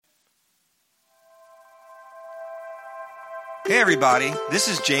Hey everybody, this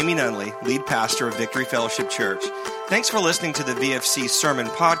is Jamie Nunley, lead pastor of Victory Fellowship Church. Thanks for listening to the VFC Sermon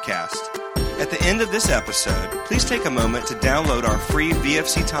Podcast. At the end of this episode, please take a moment to download our free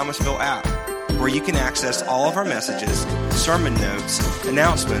VFC Thomasville app, where you can access all of our messages, sermon notes,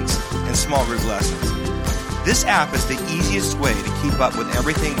 announcements, and small group lessons. This app is the easiest way to keep up with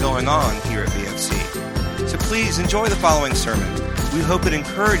everything going on here at VFC. So please enjoy the following sermon. We hope it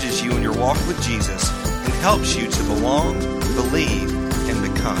encourages you in your walk with Jesus and helps you to belong, believe,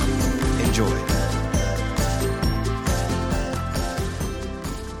 and become. Enjoy.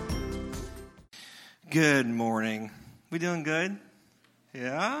 Good morning. We doing good?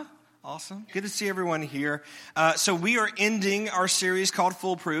 Yeah? Awesome. Good to see everyone here. So we are ending our series called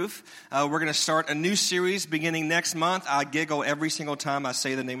Foolproof. We're going to start a new series beginning next month. I giggle every single time I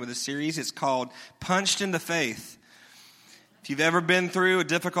say the name of the series. It's called Punched in the Faith. If you've ever been through a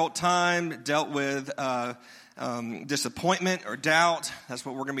difficult time, dealt with disappointment or doubt, that's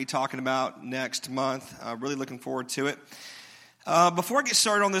what we're going to be talking about next month. Really looking forward to it. Before I get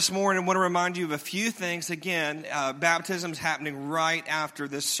started on this morning, I want to remind you of a few things. Again, baptism is happening right after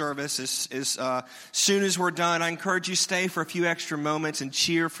this service. As soon as we're done, I encourage you to stay for a few extra moments and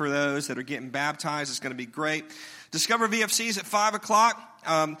cheer for those that are getting baptized. It's going to be great. Discover VFCs at 5 o'clock.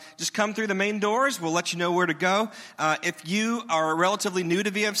 Just come through the main doors. We'll let you know where to go. If you are relatively new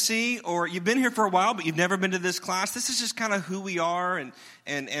to VFC or you've been here for a while but you've never been to this class, this is just kind of who we are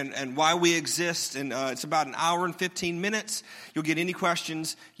and why we exist. And it's about an hour and 15 minutes. You'll get any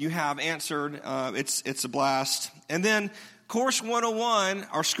questions you have answered. It's a blast. And then Course 101,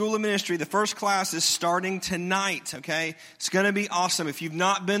 our School of Ministry, the first class is starting tonight, okay? It's going to be awesome. If you've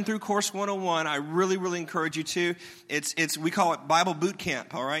not been through Course 101, I really, really encourage you to. We call it Bible Boot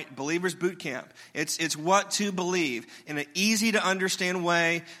Camp, all right? Believers Boot Camp. It's what to believe in an easy to understand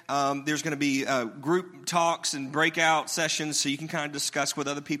way. There's going to be group talks and breakout sessions so you can kind of discuss with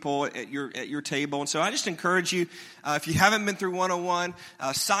other people at your table. And so I just encourage you, if you haven't been through 101,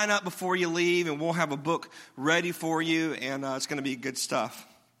 sign up before you leave and we'll have a book ready for you, and it's going to be good stuff.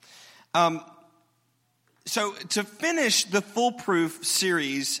 So to finish the Foolproof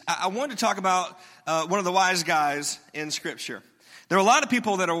series, I wanted to talk about one of the wise guys in Scripture. There are a lot of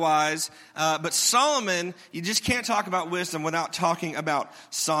people that are wise, but Solomon, you just can't talk about wisdom without talking about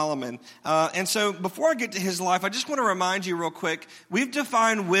Solomon. And so before I get to his life, I just want to remind you real quick, we've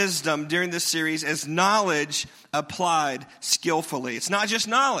defined wisdom during this series as knowledge applied skillfully. It's not just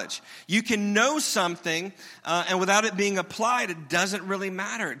knowledge. You can know something, and without it being applied, it doesn't really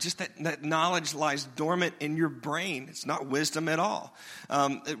matter. Just that knowledge lies dormant in your brain. It's not wisdom at all.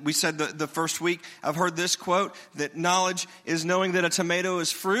 We said the first week, I've heard this quote, that knowledge is knowing that a tomato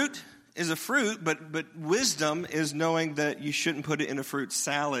is a fruit, but wisdom is knowing that you shouldn't put it in a fruit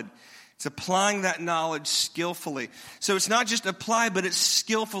salad. It's applying that knowledge skillfully. So it's not just applied, but it's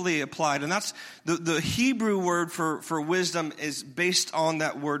skillfully applied. And that's the Hebrew word for wisdom is based on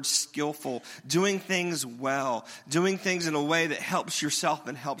that word skillful. Doing things well. Doing things in a way that helps yourself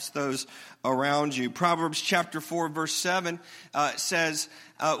and helps those around you. Proverbs chapter 4, verse 7 says,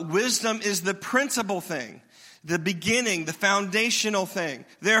 wisdom is the principal thing. The beginning, the foundational thing.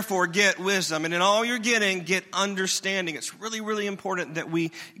 Therefore, get wisdom. And in all you're getting, get understanding. It's really, really important that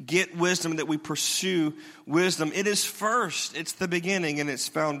we get wisdom, that we pursue wisdom. It is first. It's the beginning, and it's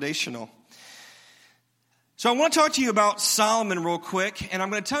foundational. So I want to talk to you about Solomon real quick, and I'm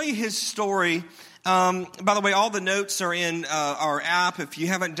going to tell you his story. By the way, all the notes are in our app. If you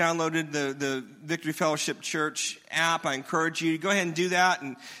haven't downloaded the Victory Fellowship Church app, I encourage you to go ahead and do that.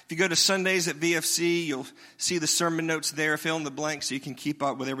 And if you go to Sundays at VFC, you'll see the sermon notes there, fill in the blanks so you can keep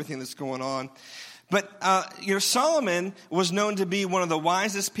up with everything that's going on. But Solomon was known to be one of the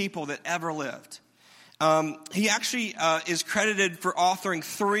wisest people that ever lived. He actually is credited for authoring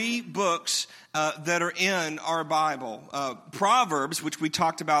 3 books that are in our Bible. Proverbs, which we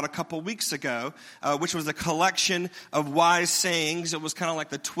talked about a couple weeks ago, which was a collection of wise sayings. It was kind of like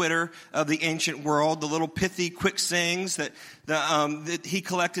the Twitter of the ancient world, the little pithy, quick sayings that he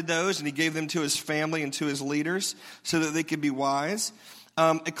collected those and he gave them to his family and to his leaders so that they could be wise.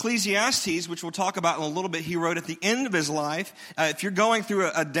 Ecclesiastes, which we'll talk about in a little bit, he wrote at the end of his life. If you're going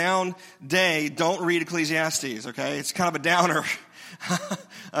through a down day, don't read Ecclesiastes, okay? It's kind of a downer.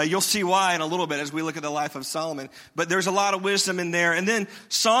 You'll see why in a little bit as we look at the life of Solomon. But there's a lot of wisdom in there. And then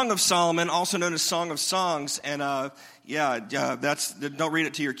Song of Solomon, also known as Song of Songs. And don't read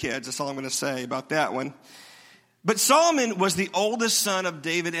it to your kids. That's all I'm going to say about that one. But Solomon was the oldest son of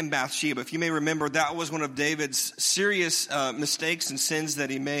David and Bathsheba. If you may remember, that was one of David's serious mistakes and sins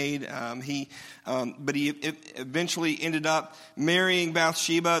that he made. But he eventually ended up marrying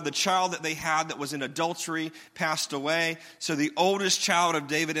Bathsheba. The child that they had that was in adultery passed away. So the oldest child of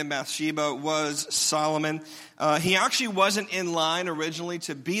David and Bathsheba was Solomon. He actually wasn't in line originally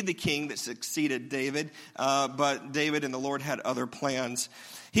to be the king that succeeded David, but David and the Lord had other plans.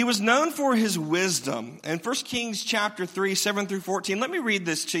 He was known for his wisdom. In 1 Kings chapter 3, 7 through 14, let me read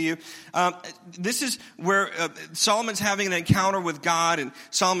this to you. This is where Solomon's having an encounter with God, and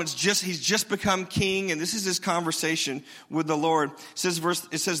he's just become king, and this is his conversation with the Lord. It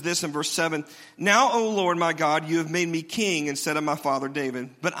says this in verse 7, "Now, O Lord my God, you have made me king instead of my father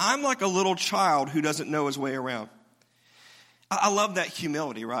David, but I'm like a little child who doesn't know his way around." I love that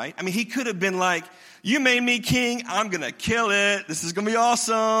humility, right? I mean, he could have been like, "You made me king. I'm going to kill it. This is going to be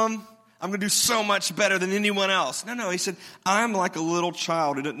awesome. I'm going to do so much better than anyone else." No, he said, "I'm like a little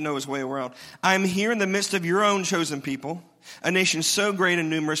child who doesn't know his way around. I'm here in the midst of your own chosen people, a nation so great and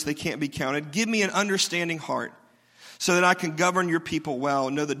numerous they can't be counted. Give me an understanding heart so that I can govern your people well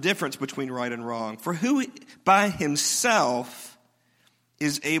and know the difference between right and wrong. For who by himself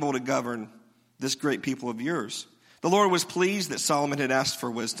is able to govern this great people of yours?" The Lord was pleased that Solomon had asked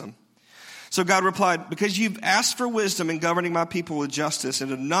for wisdom. So God replied, "Because you've asked for wisdom in governing my people with justice and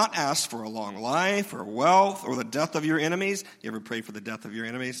have not asked for a long life or wealth or the death of your enemies." You ever pray for the death of your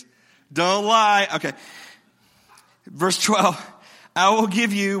enemies? Don't lie. Okay. Verse 12, "I will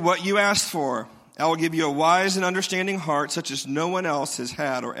give you what you asked for. I will give you a wise and understanding heart such as no one else has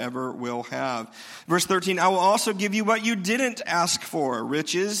had or ever will have." Verse 13, "I will also give you what you didn't ask for,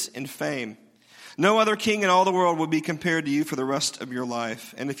 riches and fame. No other king in all the world will be compared to you for the rest of your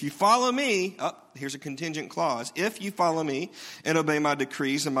life. And if you follow me," here's a contingent clause, "if you follow me and obey my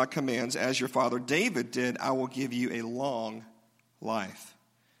decrees and my commands as your father David did, I will give you a long life."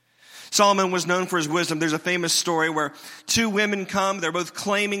 Solomon was known for his wisdom. There's a famous story where two women come. They're both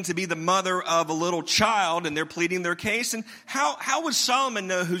claiming to be the mother of a little child, and they're pleading their case. And how would Solomon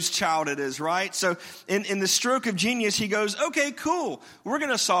know whose child it is, right? So in the stroke of genius, he goes, "Okay, cool. We're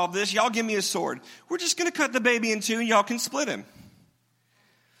going to solve this. Y'all give me a sword. We're just going to cut the baby in two, and y'all can split him."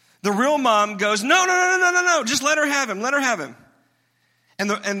 The real mom goes, No. Just let her have him. Let her have him. And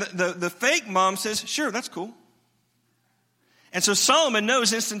the fake mom says, "Sure, that's cool." And so Solomon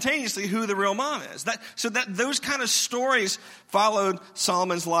knows instantaneously who the real mom is. Those kind of stories followed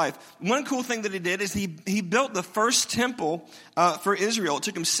Solomon's life. One cool thing that he did is he built the first temple for Israel. It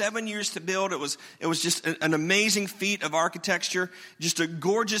took him 7 years to build. It was just an amazing feat of architecture. Just a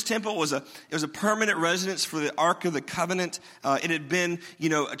gorgeous temple. It was a permanent residence for the Ark of the Covenant. It had been,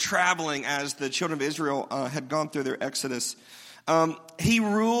 traveling as the children of Israel had gone through their exodus. He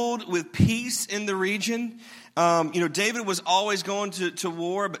ruled with peace in the region. David was always going to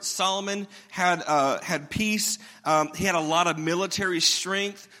war, but Solomon had peace. He had a lot of military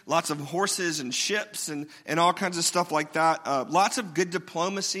strength, lots of horses and ships and all kinds of stuff like that. Lots of good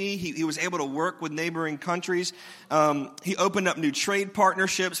diplomacy. He was able to work with neighboring countries. He opened up new trade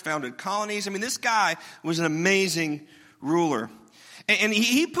partnerships, founded colonies. I mean, this guy was an amazing ruler. And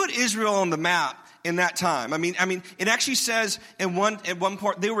he put Israel on the map in that time. I mean, it actually says at one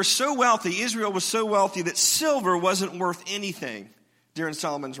part, they were so wealthy, Israel was so wealthy that silver wasn't worth anything during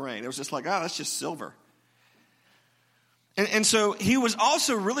Solomon's reign. It was just like, that's just silver. And so he was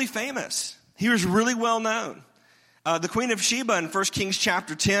also really famous. He was really well known. The Queen of Sheba in 1 Kings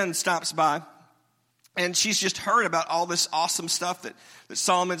chapter 10 stops by, and she's just heard about all this awesome stuff that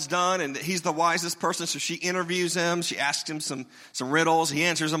Solomon's done, and that he's the wisest person. So she interviews him. She asks him some riddles. He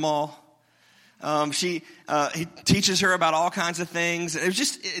answers them all. He teaches her about all kinds of things.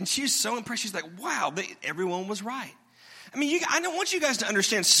 And she's so impressed. She's like, wow, everyone was right. I mean, I don't want you guys to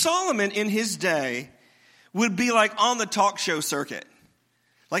understand. Solomon in his day would be like on the talk show circuit.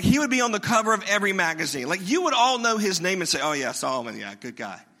 Like he would be on the cover of every magazine. Like you would all know his name and say, "Oh yeah, Solomon, yeah, good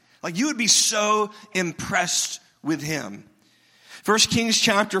guy." Like you would be so impressed with him. 1 Kings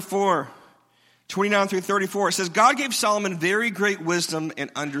chapter 4, 29 through 34, it says, "God gave Solomon very great wisdom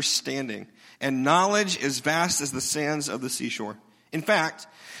and understanding, and knowledge as vast as the sands of the seashore. In fact,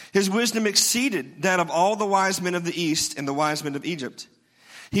 his wisdom exceeded that of all the wise men of the East and the wise men of Egypt.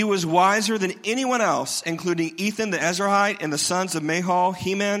 He was wiser than anyone else, including Ethan the Ezrahite and the sons of Mahal,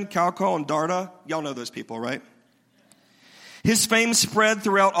 Heman, Calcol, and Darda." Y'all know those people, right? "His fame spread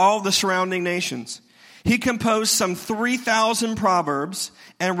throughout all the surrounding nations. He composed some 3,000 proverbs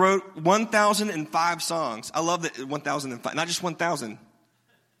and wrote 1,005 songs." I love that 1,005, not just 1,000.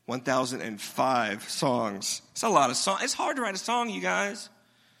 1,005 songs. It's a lot of songs. It's hard to write a song, you guys.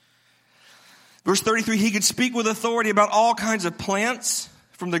 Verse 33, he could speak with authority about all kinds of plants,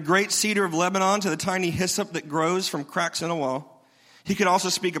 from the great cedar of Lebanon to the tiny hyssop that grows from cracks in a wall. He could also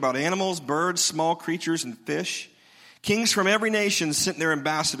speak about animals, birds, small creatures, and fish. Kings from every nation sent their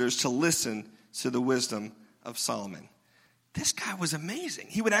ambassadors to listen to the wisdom of Solomon. This guy was amazing.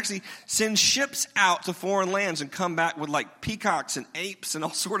 He would actually send ships out to foreign lands and come back with like peacocks and apes and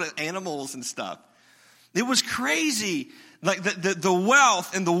all sort of animals and stuff. It was crazy. Like the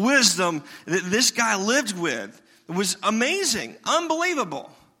wealth and the wisdom that this guy lived with. It was amazing,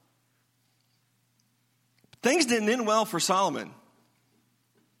 unbelievable. Things didn't end well for Solomon.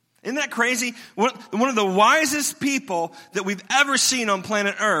 Isn't that crazy? One of the wisest people that we've ever seen on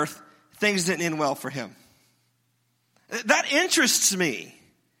planet Earth, things didn't end well for him. That interests me.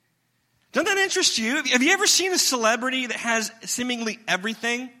 Doesn't that interest you? Have you ever seen a celebrity that has seemingly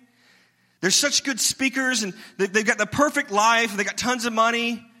everything? They're such good speakers and they've got the perfect life. They got tons of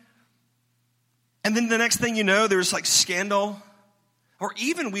money. And then the next thing you know, there's like scandal. Or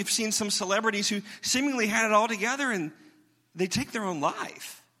even we've seen some celebrities who seemingly had it all together and they take their own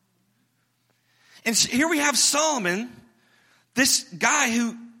life. And so here we have Solomon, this guy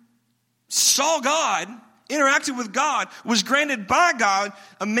who saw God, interacted with God, was granted by God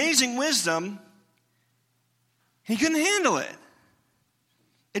amazing wisdom. He couldn't handle it.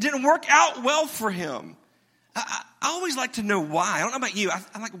 It didn't work out well for him. I always like to know why. I don't know about you.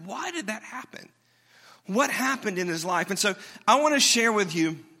 I'm like, why did that happen? What happened in his life? And so I want to share with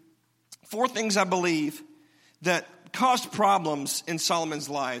you 4 things I believe that caused problems in Solomon's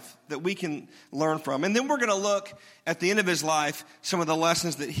life that we can learn from. And then we're going to look at the end of his life, some of the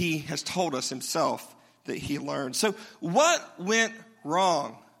lessons that he has told us himself that he learned. So what went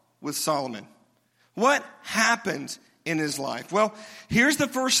wrong with Solomon? What happened in his life? Well, here's the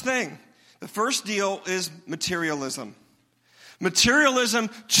first thing. The first deal is materialism. Materialism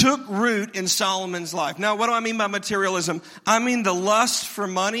took root in Solomon's life. Now, what do I mean by materialism? I mean the lust for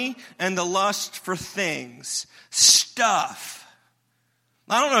money and the lust for things, stuff.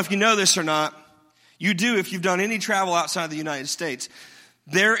 I don't know if you know this or not. You do if you've done any travel outside the United States.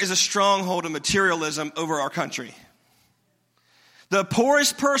 There is a stronghold of materialism over our country. The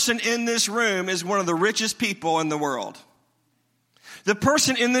poorest person in this room is one of the richest people in the world. The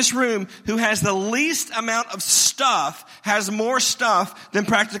person in this room who has the least amount of stuff has more stuff than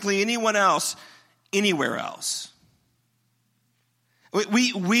practically anyone else anywhere else.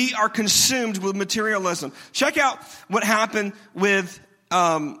 We are consumed with materialism. Check out what happened with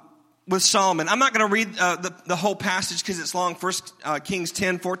Solomon. I'm not going to read the whole passage because it's long. 1 Kings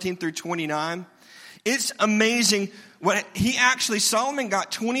 10, 14 through 29. It's amazing. Solomon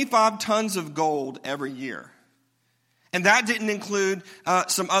got 25 tons of gold every year. And that didn't include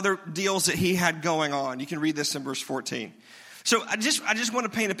some other deals that he had going on. You can read this in verse 14. So I just want to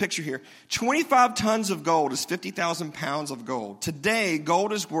paint a picture here. 25 tons of gold is 50,000 pounds of gold. Today,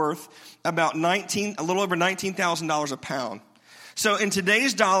 gold is worth about a little over $19,000 a pound. So in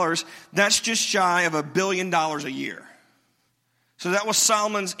today's dollars, that's just shy of $1 billion a year. So that was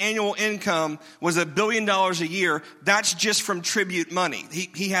Solomon's annual income was $1 billion a year. That's just from tribute money.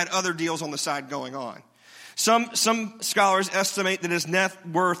 He had other deals on the side going on. Some scholars estimate that his net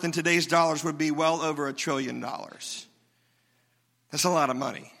worth in today's dollars would be well over $1 trillion. That's a lot of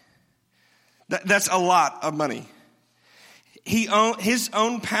money. That's a lot of money. He owned his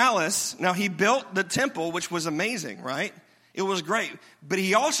own palace. Now, he built the temple, which was amazing, right? It was great. But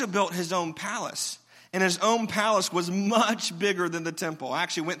he also built his own palace. And his own palace was much bigger than the temple. I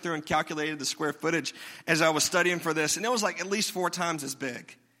actually went through and calculated the square footage as I was studying for this. And it was like at least 4 times as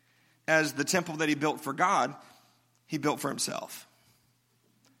big as the temple that he built for God, he built for himself.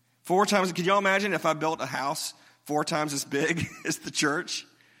 4 times. Could y'all imagine if I built a house 4 times as big as the church?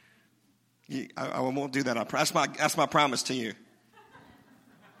 I won't do that. That's my promise to you.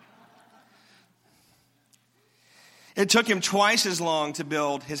 It took him twice as long to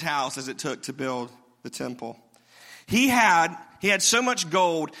build his house as it took to build the temple. He had so much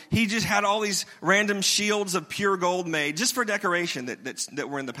gold, he just had all these random shields of pure gold made just for decoration that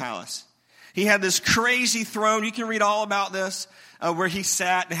were in the palace. He had this crazy throne. You can read all about this, where he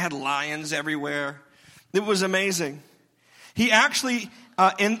sat and had lions everywhere. It was amazing. He actually,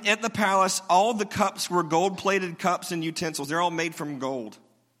 at the palace, all the cups were gold-plated cups and utensils. They're all made from gold.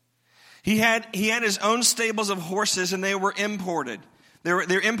 He had his own stables of horses, and they were imported.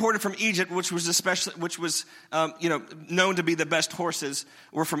 They're imported from Egypt, which was known to be the best horses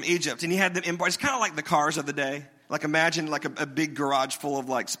were from Egypt. And he had them imported. It's kind of like the cars of the day. Like imagine like a big garage full of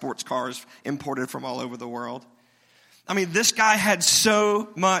like sports cars imported from all over the world. I mean, this guy had so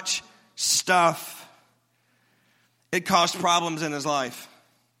much stuff. It caused problems in his life.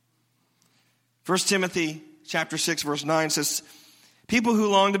 1 Timothy chapter 6, verse 9 says, people who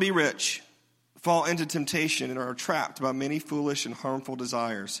long to be rich fall into temptation and are trapped by many foolish and harmful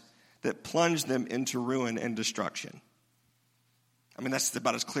desires that plunge them into ruin and destruction. I mean, that's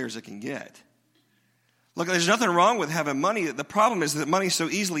about as clear as it can get. Look, there's nothing wrong with having money. The problem is that money so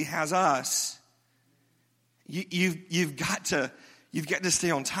easily has us. You've got to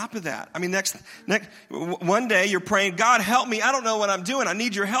stay on top of that. I mean, one day you're praying, God, help me. I don't know what I'm doing. I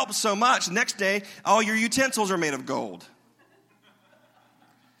need your help so much. Next day, all your utensils are made of gold.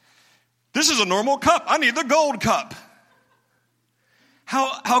 This is a normal cup. I need the gold cup.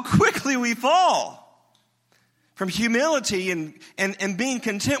 How quickly we fall from humility and being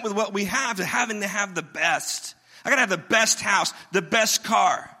content with what we have to having to have the best. I got to have the best house, the best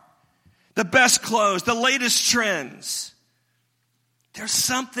car, the best clothes, the latest trends. There's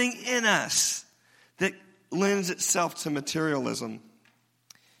something in us that lends itself to materialism.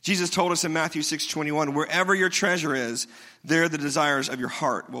 Jesus told us in Matthew 6:21, wherever your treasure is, there the desires of your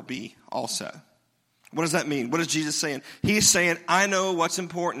heart will be also. What does that mean? What is Jesus saying? He's saying, I know what's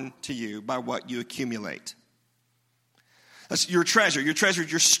important to you by what you accumulate. That's your treasure. Your treasure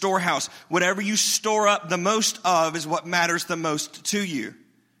is your storehouse. Whatever you store up the most of is what matters the most to you.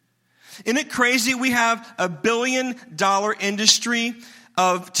 Isn't it crazy? We have $1 billion industry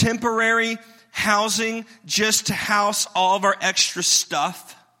of temporary housing just to house all of our extra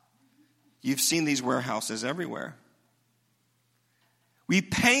stuff. You've seen these warehouses everywhere. We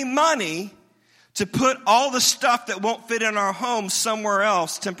pay money to put all the stuff that won't fit in our home somewhere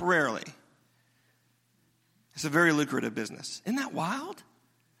else temporarily. It's a very lucrative business. Isn't that wild?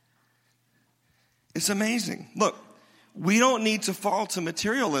 It's amazing. Look, we don't need to fall to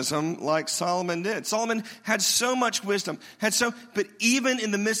materialism like Solomon did. Solomon had so much wisdom, but even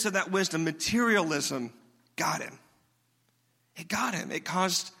in the midst of that wisdom, materialism got him. It got him. It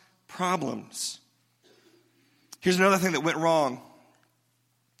caused problems. Here's another thing that went wrong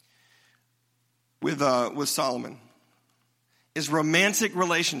with Solomon is romantic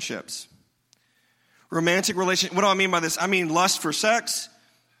relationships. What do I mean by this? I mean lust for sex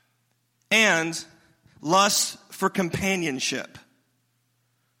and lust for companionship.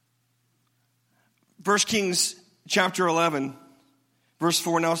 1 Kings chapter 11, verse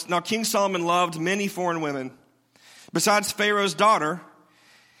 4. Now King Solomon loved many foreign women. Besides Pharaoh's daughter,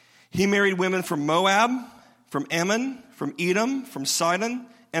 he married women from Moab, from Ammon, from Edom, from Sidon,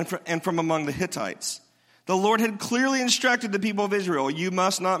 and from among the Hittites. The Lord had clearly instructed the people of Israel, you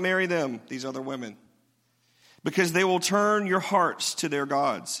must not marry them, these other women, because they will turn your hearts to their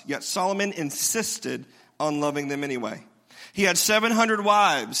gods. Yet Solomon insisted on loving them anyway. He had 700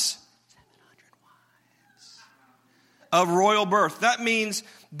 wives of royal birth. That means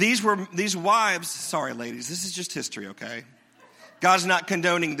these wives, sorry ladies, this is just history, okay? God's not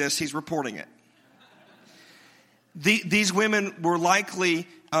condoning this, he's reporting it. These women were likely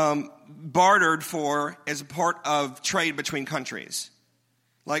bartered for as a part of trade between countries.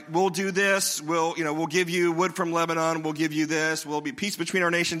 Like, we'll do this, we'll give you wood from Lebanon, we'll give you this, we'll be peace between our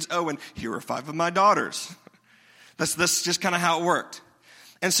nations. Oh, and here are 5 of my daughters. That's just kind of how it worked.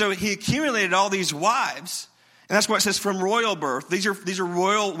 And so he accumulated all these wives, and that's why it says from royal birth. These are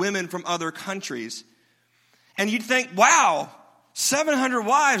royal women from other countries. And you'd think, wow, 700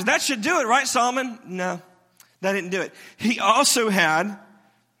 wives, that should do it, right, Solomon? No, that didn't do it. He also had,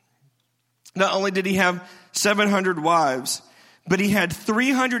 not only did he have 700 wives, but he had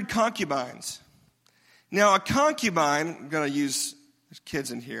 300 concubines. Now, a concubine, I'm going to use, there's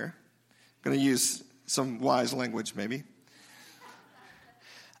kids in here, I'm going to use some wise language maybe.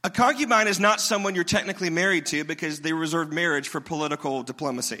 A concubine is not someone you're technically married to because they reserved marriage for political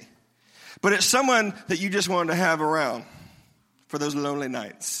diplomacy. But it's someone that you just wanted to have around for those lonely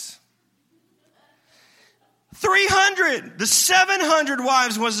nights. 300! The 700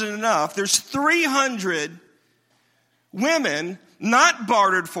 wives wasn't enough. There's 300 women, not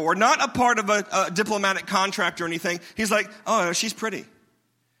bartered for, not a part of a diplomatic contract or anything. He's like, oh, she's pretty.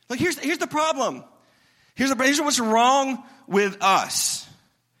 Like, here's the problem. Here's what's wrong with us.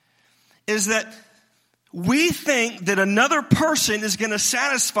 Is that we think that another person is going to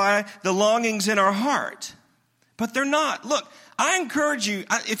satisfy the longings in our heart. But they're not. Look, I encourage you,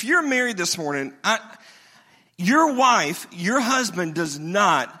 if you're married this morning, your wife, your husband does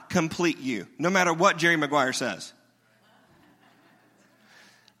not complete you, no matter what Jerry Maguire says.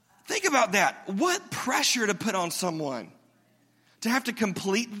 Think about that. What pressure to put on someone to have to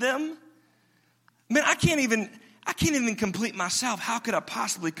complete them? Man, I can't even complete myself. How could I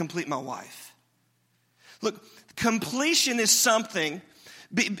possibly complete my wife? Look, completion is something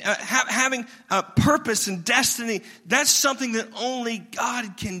Having a purpose and destiny, that's something that only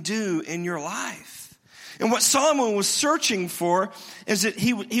God can do in your life. And what Solomon was searching for is that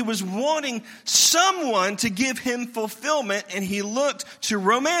he was wanting someone to give him fulfillment, and he looked to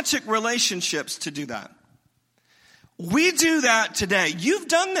romantic relationships to do that. We do that today. You've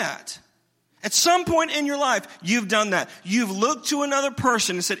done that. At some point in your life, you've done that. You've looked to another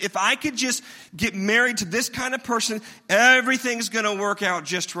person and said, if I could just get married to this kind of person, everything's going to work out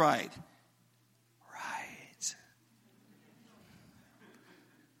just right.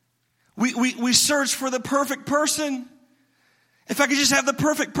 We search for the perfect person. If I could just have the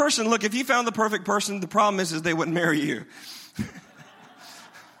perfect person. Look, if you found the perfect person, the problem is they wouldn't marry you.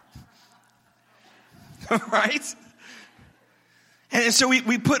 Right? And so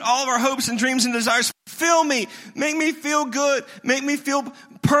we put all of our hopes and dreams and desires. Fill me. Make me feel good. Make me feel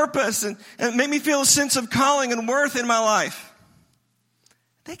purpose. And make me feel a sense of calling and worth in my life.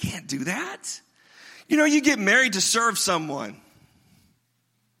 They can't do that. You know, you get married to serve someone.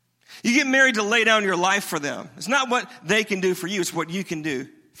 You get married to lay down your life for them. It's not what they can do for you. It's what you can do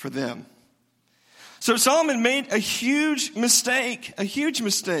for them. So Solomon made a huge mistake.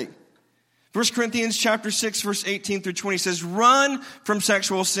 1 Corinthians chapter 6, verse 18 through 20 says, run from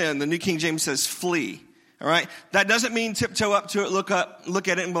sexual sin. The New King James says flee. All right? That doesn't mean tiptoe up to it, look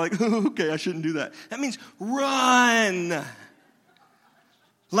at it and be like, oh, okay, I shouldn't do that. That means run.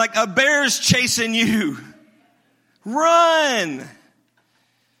 Like a bear's chasing you. Run.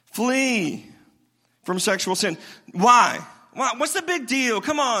 Flee from sexual sin. Why? What's the big deal?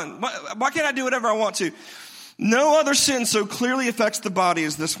 Come on. Why can't I do whatever I want to? No other sin so clearly affects the body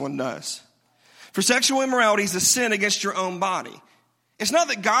as this one does. For sexual immorality is a sin against your own body. It's not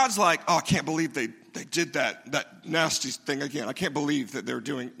that God's like, oh, I can't believe they did that nasty thing again. I can't believe that they're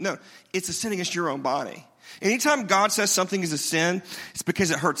doing. No, it's a sin against your own body. Anytime God says something is a sin, it's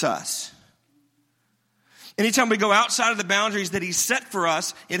because it hurts us. Anytime we go outside of the boundaries that he set for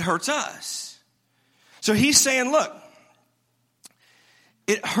us, it hurts us. So he's saying, look,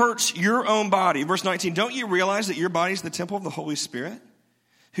 it hurts your own body. Verse 19, don't you realize that your body is the temple of the Holy Spirit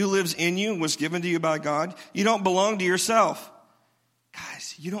who lives in you and was given to you by God? You don't belong to yourself.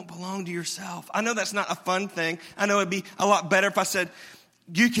 Guys, you don't belong to yourself. I know that's not a fun thing. I know it'd be a lot better if I said,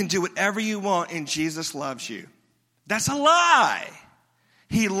 you can do whatever you want and Jesus loves you. That's a lie.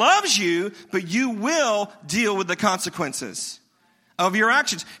 He loves you, but you will deal with the consequences of your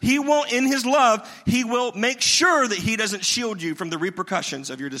actions. He won't, in his love, he will make sure that he doesn't shield you from the repercussions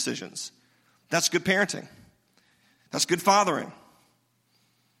of your decisions. That's good parenting. That's good fathering.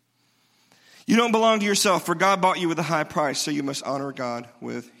 You don't belong to yourself, for God bought you with a high price, so you must honor God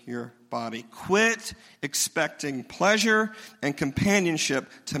with your body. Quit expecting pleasure and companionship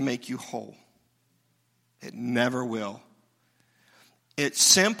to make you whole. It never will. It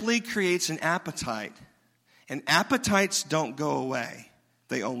simply creates an appetite, and appetites don't go away.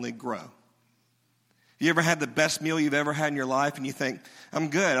 They only grow. You ever had the best meal you've ever had in your life, and you think, I'm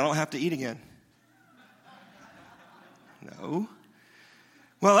good, I don't have to eat again? No.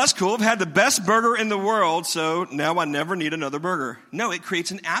 Well, that's cool. I've had the best burger in the world, so now I never need another burger. No, it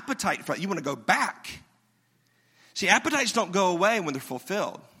creates an appetite for it. You want to go back. See, appetites don't go away when they're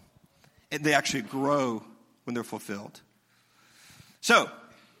fulfilled. They actually grow when they're fulfilled. So,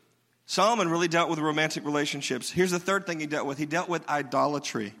 Solomon really dealt with romantic relationships. Here's the third thing he dealt with. He dealt with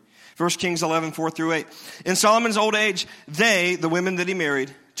idolatry. 1 Kings 11, 4 through 8. In Solomon's old age, they, the women that he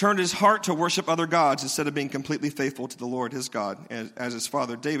married, turned his heart to worship other gods instead of being completely faithful to the Lord his God, as his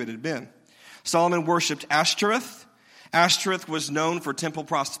father David had been. Solomon worshipped Ashtoreth. Ashtoreth was known for temple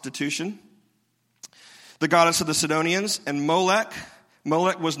prostitution, the goddess of the Sidonians, and Molech.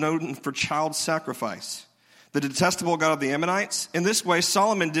 Molech was known for child sacrifice, the detestable god of the Ammonites. In this way,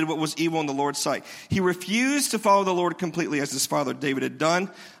 Solomon did what was evil in the Lord's sight. He refused to follow the Lord completely as his father David had done.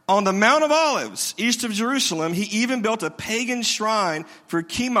 On the Mount of Olives, east of Jerusalem, he even built a pagan shrine for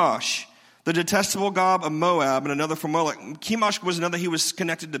Chemosh, the detestable god of Moab, and another for Molech. Chemosh was another, he was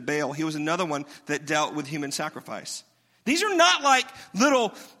connected to Baal. He was another one that dealt with human sacrifice. These are not like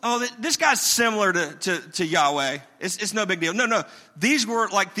little, oh, this guy's similar to Yahweh. It's no big deal. No. These were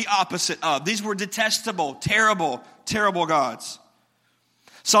like the opposite of. These were detestable, terrible, terrible gods.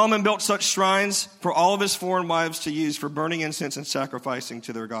 Solomon built such shrines for all of his foreign wives to use for burning incense and sacrificing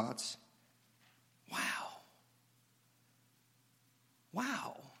to their gods.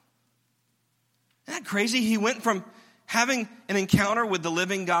 Wow. Isn't that crazy? He went from having an encounter with the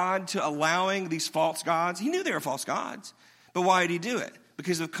living God to allowing these false gods. He knew they were false gods. But why did he do it?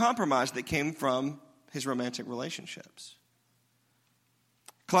 Because of compromise that came from his romantic relationships.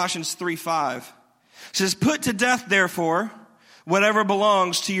 Colossians 3:5 says, put to death, therefore, Whatever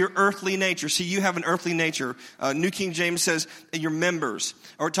belongs to your earthly nature. See, you have an earthly nature. New King James says your members,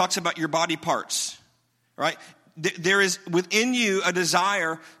 or it talks about your body parts, right? There is within you a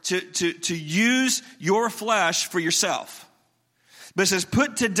desire to use your flesh for yourself. But it says,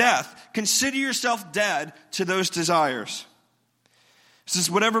 put to death. Consider yourself dead to those desires. It says,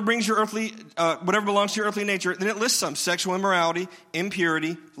 whatever belongs to your earthly nature. Then it lists some: sexual immorality,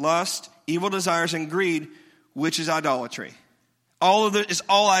 impurity, lust, evil desires, and greed, which is idolatry. All of it is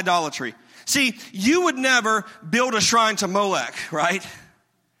all idolatry. See, you would never build a shrine to Molech, right?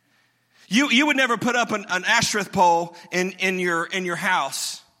 You would never put up an Ashtoreth pole in your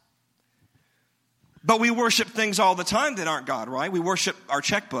house. But we worship things all the time that aren't God, right? We worship our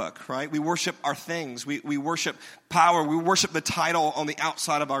checkbook, right? We worship our things. We worship power. We worship the title on the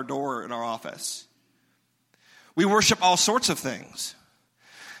outside of our door in our office. We worship all sorts of things.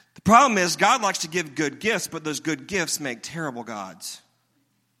 The problem is God likes to give good gifts, but those good gifts make terrible gods.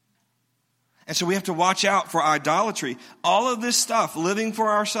 And so we have to watch out for idolatry. All of this stuff, living for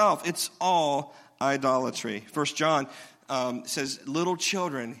ourselves, it's all idolatry. 1 John says, little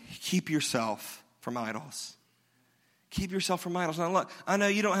children, keep yourself from idols. Keep yourself from idols. Now look, I know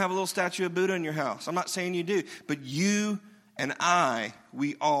you don't have a little statue of Buddha in your house. I'm not saying you do. But you and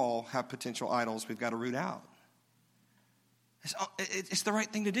we all have potential idols we've got to root out. It's the right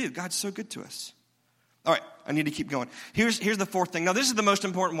thing to do. God's so good to us. All right, I need to keep going. Here's the fourth thing. Now, this is the most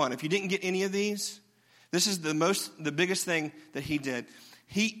important one. If you didn't get any of these, this is the biggest thing that he did.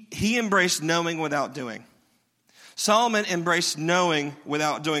 He embraced knowing without doing. Solomon embraced knowing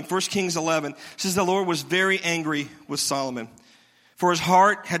without doing. 1 Kings 11 says the Lord was very angry with Solomon, for his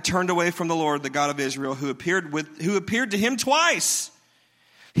heart had turned away from the Lord, the God of Israel, who appeared to him twice.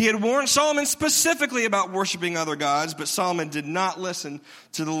 He had warned Solomon specifically about worshiping other gods, but Solomon did not listen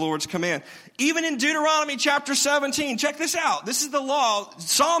to the Lord's command. Even in Deuteronomy chapter 17, check this out. This is the law.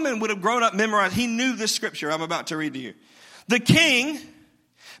 Solomon would have grown up memorized. He knew this scripture I'm about to read to you. The king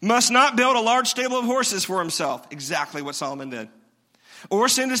must not build a large stable of horses for himself. Exactly what Solomon did. Or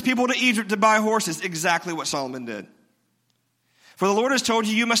send his people to Egypt to buy horses. Exactly what Solomon did. For the Lord has told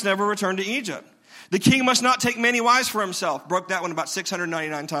you, you must never return to Egypt. The king must not take many wives for himself. Broke that one about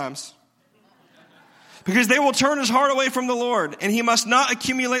 699 times. Because they will turn his heart away from the Lord. And he must not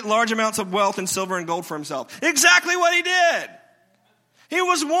accumulate large amounts of wealth and silver and gold for himself. Exactly what he did. He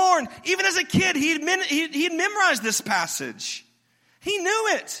was warned. Even as a kid, he had memorized this passage. He knew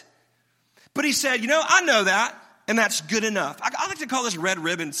it. But he said, I know that. And that's good enough. I like to call this red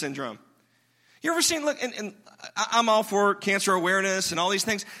ribbon syndrome. You ever seen, and I'm all for cancer awareness and all these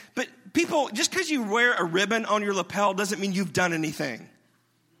things. But people, just because you wear a ribbon on your lapel doesn't mean you've done anything.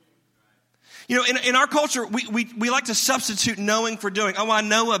 In our culture, we like to substitute knowing for doing. Oh, I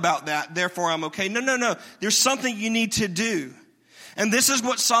know about that, therefore I'm okay. No. There's something you need to do. And this is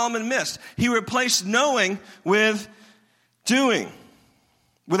what Solomon missed. He replaced knowing with doing.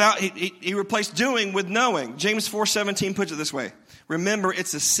 He replaced doing with knowing. James 4:17 puts it this way. Remember,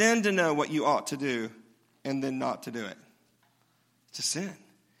 it's a sin to know what you ought to do and then not to do it. It's a sin.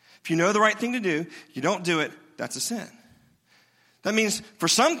 If you know the right thing to do, you don't do it, that's a sin. That means for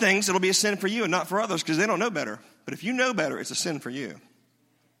some things, it'll be a sin for you and not for others because they don't know better. But if you know better, it's a sin for you.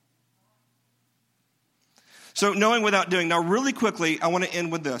 So knowing without doing. Now, really quickly, I want to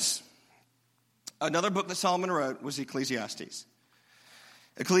end with this. Another book that Solomon wrote was Ecclesiastes.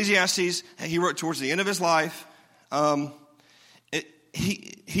 Ecclesiastes, he wrote towards the end of his life.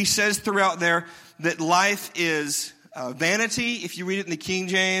 He says throughout there that life is vanity. If you read it in the King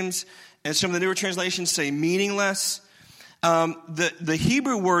James, and some of the newer translations say meaningless. The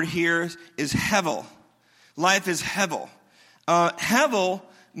Hebrew word here is hevel. Life is hevel. Hevel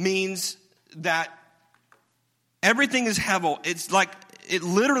means that everything is hevel. It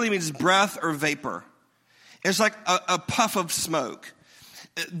literally means breath or vapor. It's like a puff of smoke.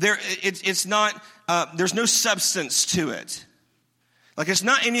 There's no substance to it. Like it's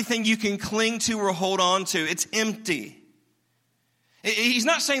not anything you can cling to or hold on to. It's empty. He's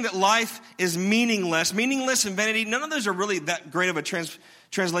not saying that life is meaningless. Meaningless and vanity, none of those are really that great of a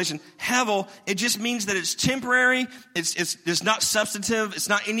translation. Hevel, it just means that it's temporary. It's not substantive. It's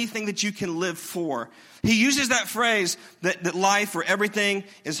not anything that you can live for. He uses that phrase that life or everything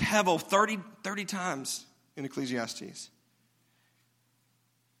is hevel 30 times in Ecclesiastes.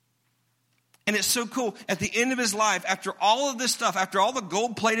 And it's so cool. At the end of his life, after all of this stuff, after all the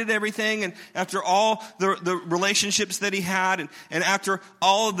gold-plated everything, and after all the relationships that he had, and after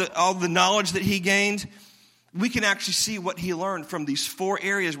all the knowledge that he gained, we can actually see what he learned from these 4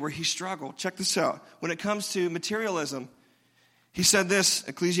 areas where he struggled. Check this out. When it comes to materialism, He said this,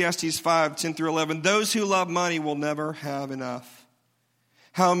 Ecclesiastes 5:10 through 11, those who love money will never have enough.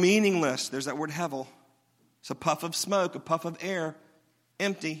 How meaningless, there's that word hevel. It's a puff of smoke, a puff of air,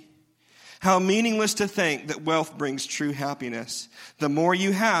 empty. How meaningless to think that wealth brings true happiness. The more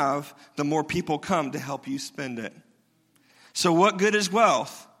you have, the more people come to help you spend it. So what good is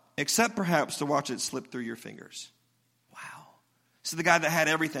wealth, except perhaps to watch it slip through your fingers? Wow. So the guy that had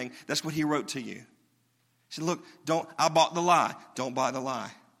everything, that's what he wrote to you. He said, look, I bought the lie. Don't buy the lie.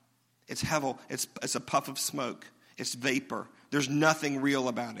 It's hevel. It's a puff of smoke. It's vapor. There's nothing real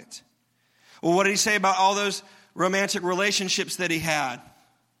about it. Well, what did he say about all those romantic relationships that he had?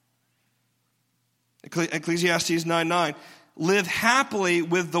 Ecclesiastes 9:9. Live happily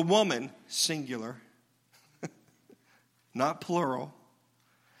with the woman, singular, not plural.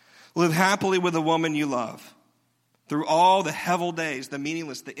 Live happily with the woman you love. Through all the hevel days, the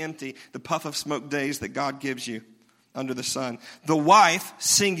meaningless, the empty, the puff of smoke days that God gives you under the sun. The wife,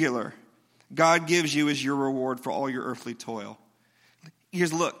 singular, God gives you as your reward for all your earthly toil.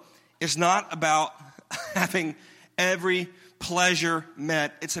 Look, it's not about having every pleasure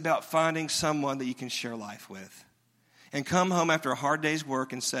met. It's about finding someone that you can share life with. And come home after a hard day's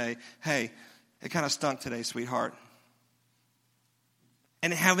work and say, hey, it kind of stunk today, sweetheart.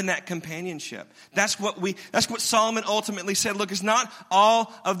 And having that companionship. That's what Solomon ultimately said. Look, it's not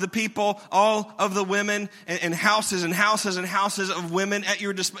all of the people, all of the women, and houses and houses and houses of women at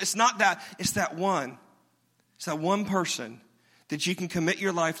your disposal. It's not that. It's that one. It's that one person that you can commit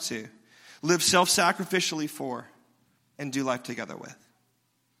your life to, live self-sacrificially for, and do life together with.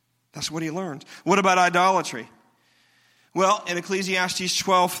 That's what he learned. What about idolatry? Well, in Ecclesiastes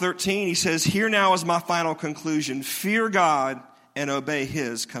 12:13, he says, here now is my final conclusion. Fear God and obey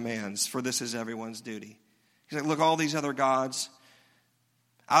his commands, for this is everyone's duty. He's like, look, all these other gods,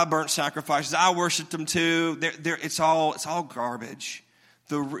 I burnt sacrifices, I worshiped them too. It's all garbage.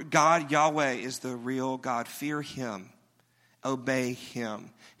 The God, Yahweh, is the real God. Fear him. Obey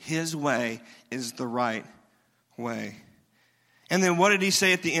him. His way is the right way. And then what did he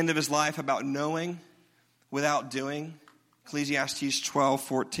say at the end of his life about knowing without doing? Ecclesiastes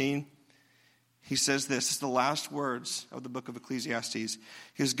 12:14. He says this is the last words of the book of Ecclesiastes.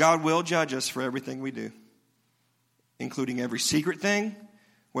 Because God will judge us for everything we do, including every secret thing,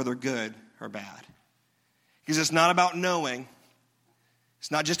 whether good or bad. Because it's not about knowing.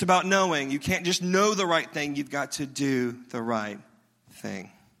 It's not just about knowing. You can't just know the right thing. You've got to do the right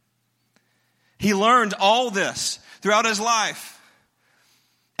thing. He learned all this throughout his life.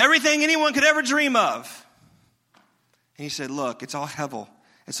 Everything anyone could ever dream of. And he said, look, it's all hevel.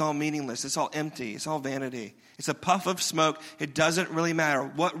 It's all meaningless. It's all empty. It's all vanity. It's a puff of smoke. It doesn't really matter.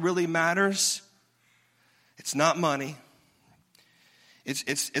 What really matters, it's not money.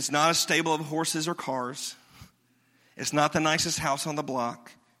 It's not a stable of horses or cars. It's not the nicest house on the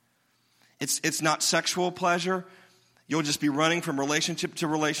block. It's not sexual pleasure. You'll just be running from relationship to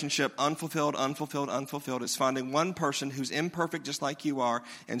relationship, unfulfilled, unfulfilled, unfulfilled. It's finding one person who's imperfect just like you are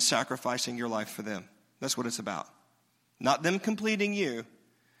and sacrificing your life for them. That's what it's about. Not them completing you,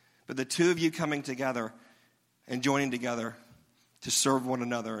 but the two of you coming together and joining together to serve one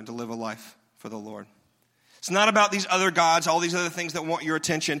another and to live a life for the Lord. It's not about these other gods, all these other things that want your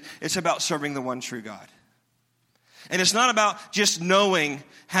attention. It's about serving the one true God. And it's not about just knowing,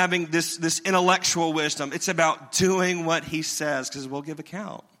 having this intellectual wisdom. It's about doing what he says, because we'll give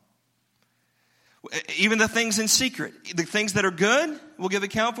account. Even the things in secret, the things that are good, we'll give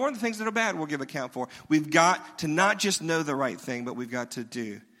account for, and the things that are bad, we'll give account for. We've got to not just know the right thing, but we've got to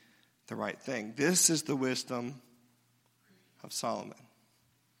do the right thing. This is the wisdom of Solomon.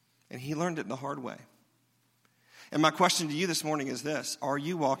 And he learned it the hard way. And my question to you this morning is this: are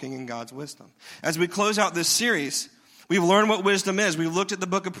you walking in God's wisdom? As we close out this series, we've learned what wisdom is. We've looked at the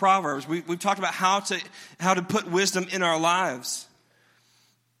book of Proverbs. We've talked about how to put wisdom in our lives.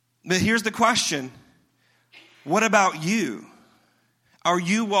 But here's the question: what about you? Are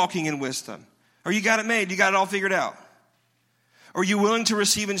you walking in wisdom? Or you got it made? You got it all figured out? Are you willing to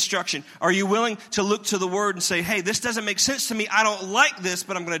receive instruction? Are you willing to look to the Word and say, hey, this doesn't make sense to me. I don't like this,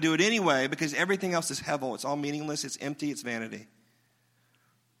 but I'm going to do it anyway because everything else is hevel. It's all meaningless. It's empty. It's vanity.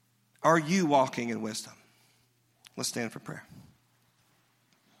 Are you walking in wisdom? Let's stand for prayer.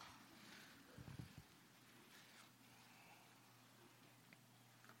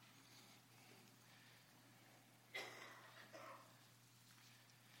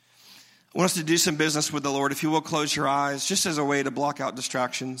 I want us to do some business with the Lord. If you will, close your eyes, just as a way to block out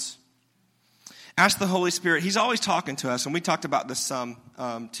distractions. Ask the Holy Spirit. He's always talking to us, and we talked about this some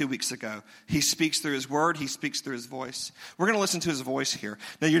 2 weeks ago. He speaks through His Word. He speaks through His voice. We're going to listen to His voice here.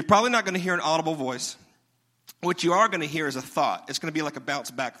 Now, you're probably not going to hear an audible voice. What you are going to hear is a thought. It's going to be like a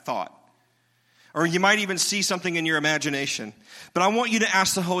bounce back thought. Or you might even see something in your imagination. But I want you to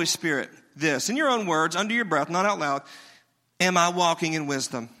ask the Holy Spirit this, in your own words, under your breath, not out loud. Am I walking in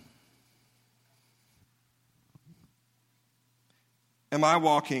wisdom? Am I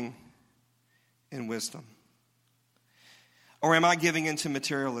walking in wisdom? Or am I giving into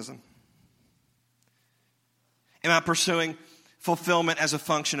materialism? Am I pursuing fulfillment as a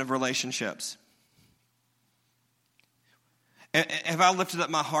function of relationships? Have I lifted up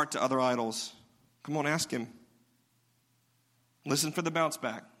my heart to other idols? Come on, ask him. Listen for the bounce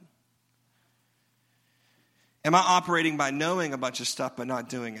back. Am I operating by knowing a bunch of stuff but not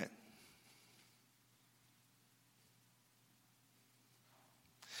doing it?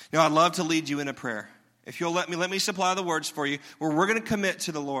 Now, I'd love to lead you in a prayer. If you'll let me supply the words for you, where we're going to commit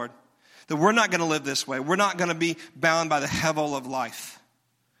to the Lord. That we're not going to live this way. We're not going to be bound by the hevel of life.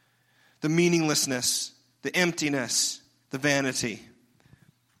 The meaninglessness, the emptiness, the vanity.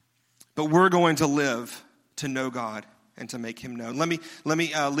 But we're going to live to know God and to make him known. Let me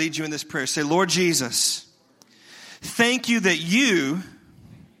lead you in this prayer. Say, Lord Jesus, thank you that you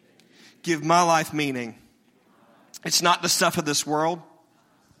give my life meaning. It's not the stuff of this world.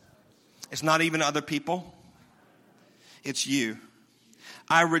 It's not even other people. It's you.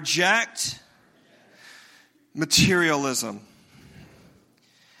 I reject materialism.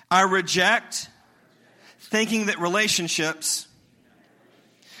 I reject thinking that relationships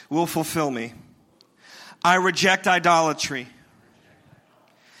will fulfill me. I reject idolatry.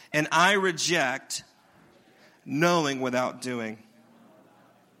 And I reject knowing without doing.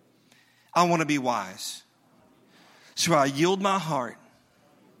 I want to be wise. So I yield my heart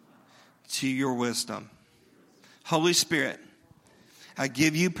to your wisdom. Holy Spirit, I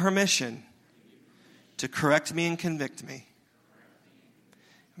give you permission to correct me and convict me.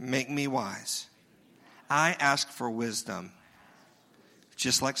 Make me wise. I ask for wisdom,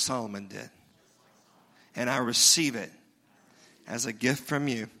 just like Solomon did. And I receive it as a gift from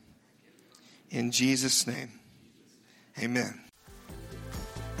you. In Jesus' name, amen.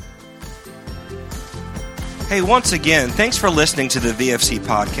 Hey, once again, thanks for listening to the VFC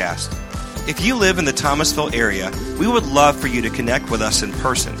podcast. If you live in the Thomasville area, we would love for you to connect with us in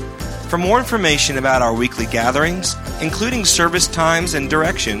person. For more information about our weekly gatherings, including service times and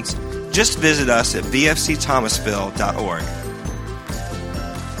directions, just visit us at vfcthomasville.org.